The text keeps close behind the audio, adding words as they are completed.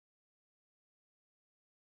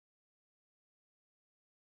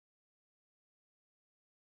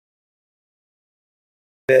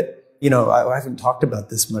bit. You know, I haven't talked about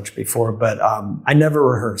this much before, but I never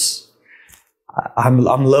rehearse. I'm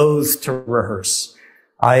loath to rehearse.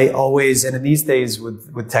 I always, and in these days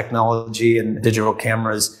with technology and digital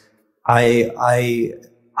cameras, I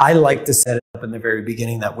like to set it up in the very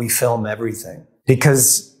beginning that we film everything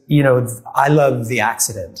because, you know, I love the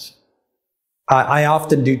accident. I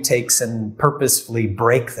often do takes and purposefully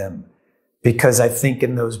break them because I think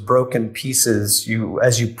in those broken pieces,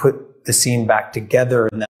 as you put the scene back together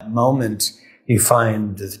in that moment, you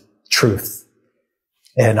find the truth.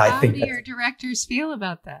 And I think how do your directors feel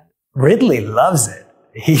about that? Ridley loves it.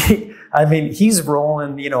 He's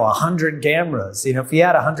rolling, 100 cameras. You know, if he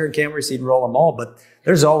had 100 cameras, he'd roll them all. But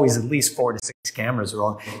there's always at least 4 to 6 cameras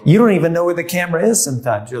rolling. You don't even know where the camera is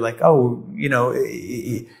sometimes. You're like, oh,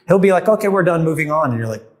 he'll be like, okay, we're done, moving on. And you're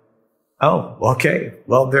like, oh, okay,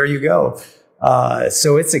 well, there you go.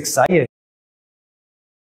 So it's exciting.